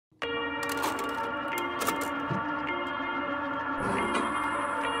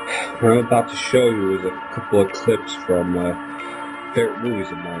What I'm about to show you is a couple of clips from favorite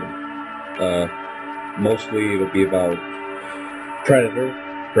movies of mine. Mostly it'll be about Predator,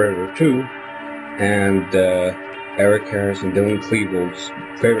 Predator 2, and Eric Harris and Dylan Klebold's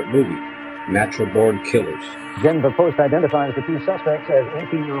favorite movie, Natural Born Killers. Denver Post identifies the two suspects as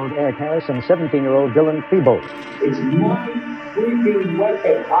 18-year-old Eric Harris and 17-year-old Dylan Klebold. It's my freaking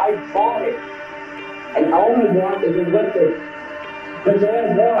weapon. I bought it. And all I want is a weapon. That's all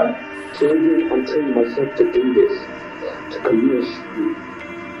I want. So I'm telling myself to do this. To commit.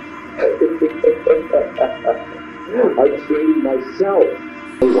 I trained myself.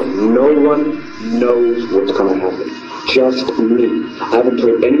 No one knows what's going to happen. Just me. I haven't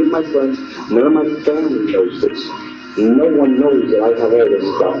told any of my friends. None of my family knows this. No one knows that I have all this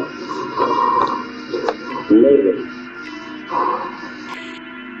stuff. Later.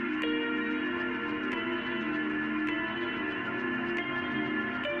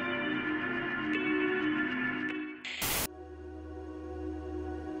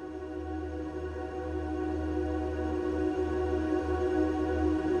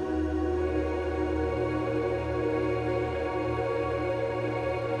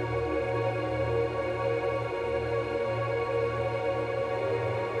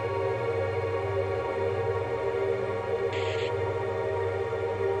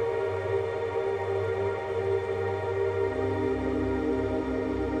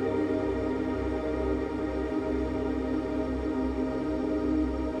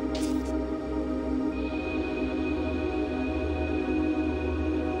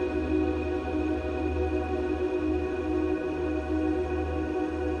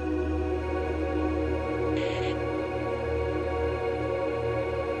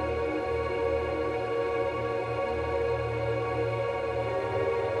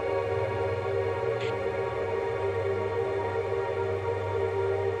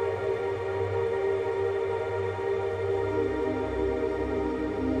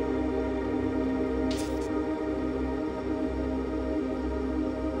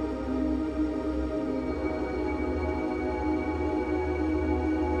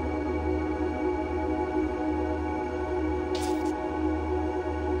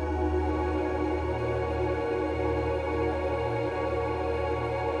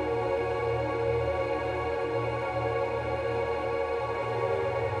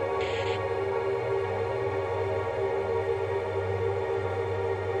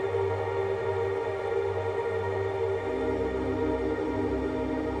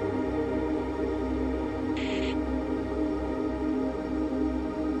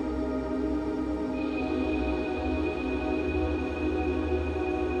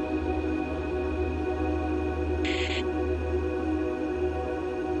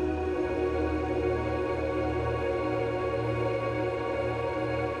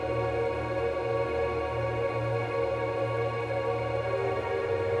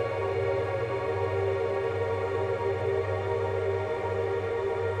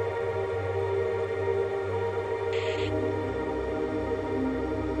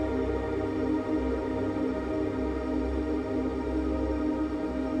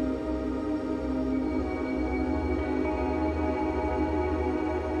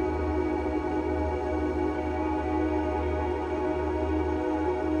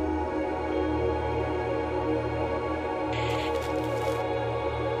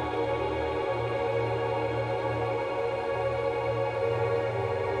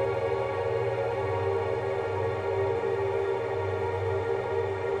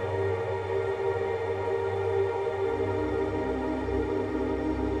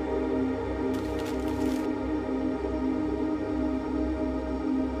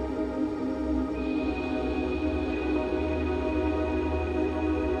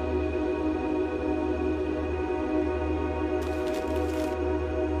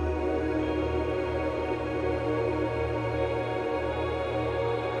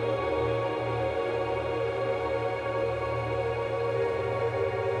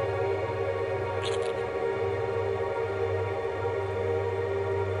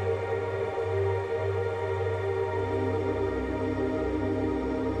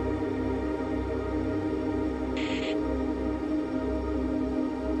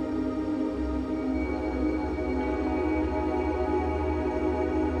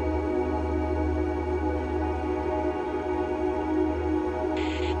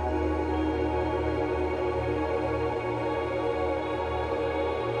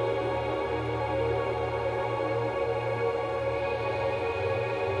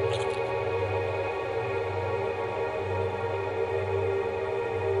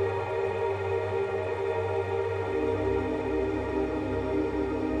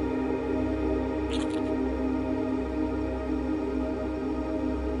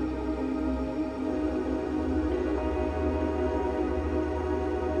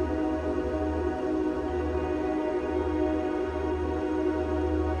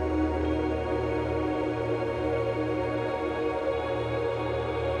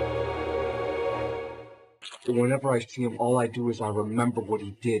 Whenever I see him, all I do is I remember what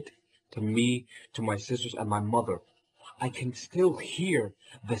he did to me, to my sisters, and my mother. I can still hear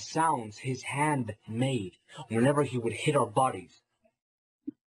the sounds his hand made whenever he would hit our bodies.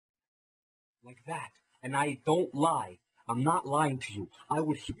 Like that. And I don't lie. I'm not lying to you. I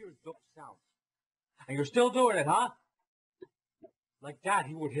would hear those sounds. And you're still doing it, huh? Like that,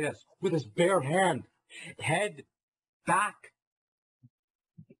 he would hit us with his bare hand. Head, back,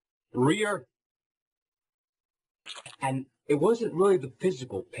 rear. And it wasn't really the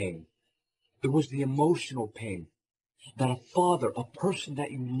physical pain. It was the emotional pain. That a father, a person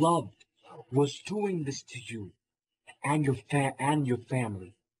that you loved, was doing this to you and your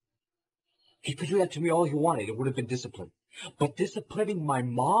family. He could do that to me all he wanted. It would have been discipline. But disciplining my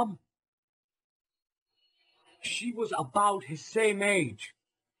mom? She was about his same age.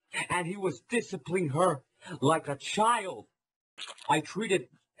 And he was disciplining her like a child. I treated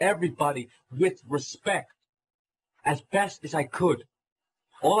everybody with respect as best as I could.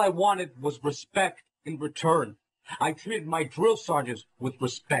 All I wanted was respect in return. I treated my drill sergeants with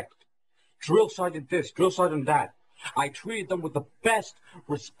respect. Drill sergeant this, drill sergeant that. I treated them with the best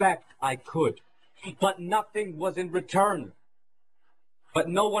respect I could. But nothing was in return. But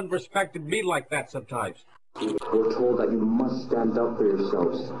no one respected me like that sometimes. We're told that you must stand up for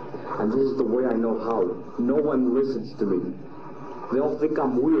yourselves. And this is the way I know how. No one listens to me. They all think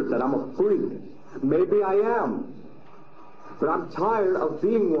I'm weird, that I'm a freak. Maybe I am. But I'm tired of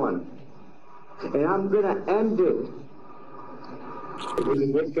being one. And I'm gonna end it. This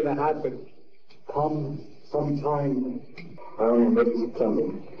is what's gonna happen. Come sometime, I don't know, maybe September.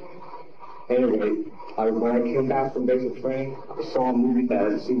 Anyway, when I came back from basic training, I saw a movie that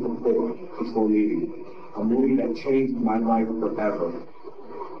I had seen before leaving. A movie that changed my life forever.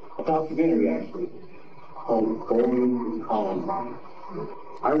 A documentary, actually, called Bowling for Columbine.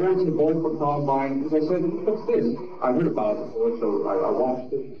 I went to the Bowling for Columbine because I said, what's this? I heard about it before, so I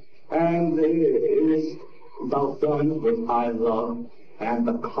watched it. And it was about guns, which I love, and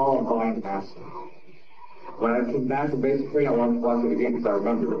the Columbine massacre. When I came back from basic training, I wanted to watch it again because I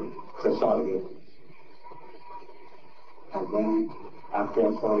remembered it, because I saw it again. And then, after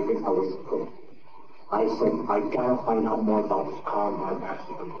I saw it again, I was hooked. I said, I gotta find out more about this Columbine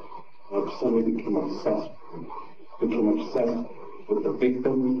massacre. And I suddenly became obsessed with the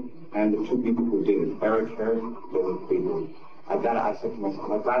victims and the two people who did it, Eric Harrison and Dylan Cleveland. I said to myself,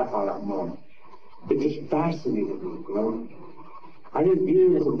 I gotta find out more. It just fascinated me, you know? I didn't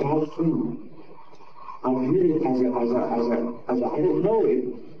view it as a bad thing. I viewed it as a I don't know,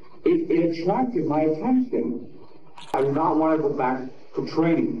 it attracted my attention. I do not want to go back to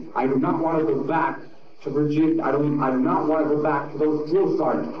training. I do not want to go back to Virginia. I do not want to go back to those drill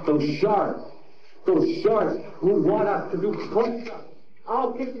sergeants, those sharks who want us to do push-ups.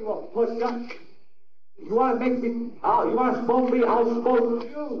 I'll kick you up, push-ups. You want to make me, you want to smoke me, I'll smoke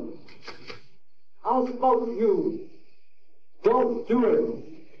you. I'll smoke you. Don't do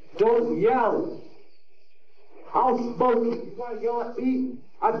it. Don't yell. I'll smoke you. You want to yell at me?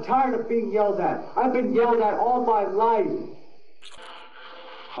 I'm tired of being yelled at. I've been yelled at all my life.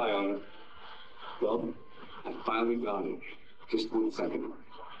 Hi, Honor. Well, I finally got it. Just 1 second.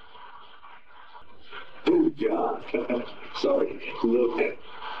 Booyah! Sorry. Look.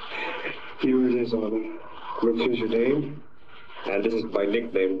 Here it is, Honor. Look, here's your name. And this is my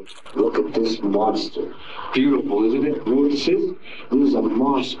nickname. Look at this monster. Beautiful, isn't it? You know what this is? This is a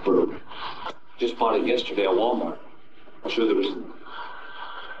mossberg. Just bought it yesterday at Walmart. I'm sure there was...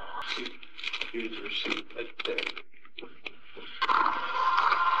 Here's the receipt right there.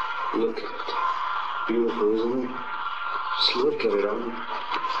 Look at it. Beautiful, isn't it? Just look at it, Honor.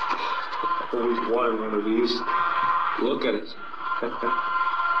 I've always wanted one of these. Look at it.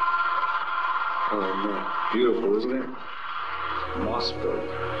 Oh, man. Beautiful, isn't it? Mossberg.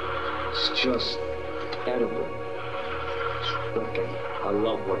 It's just edible. Look at it. I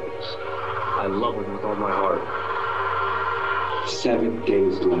love weapons. I love it with all my heart. 7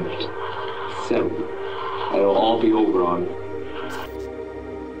 days left. 7. It'll all be over, on.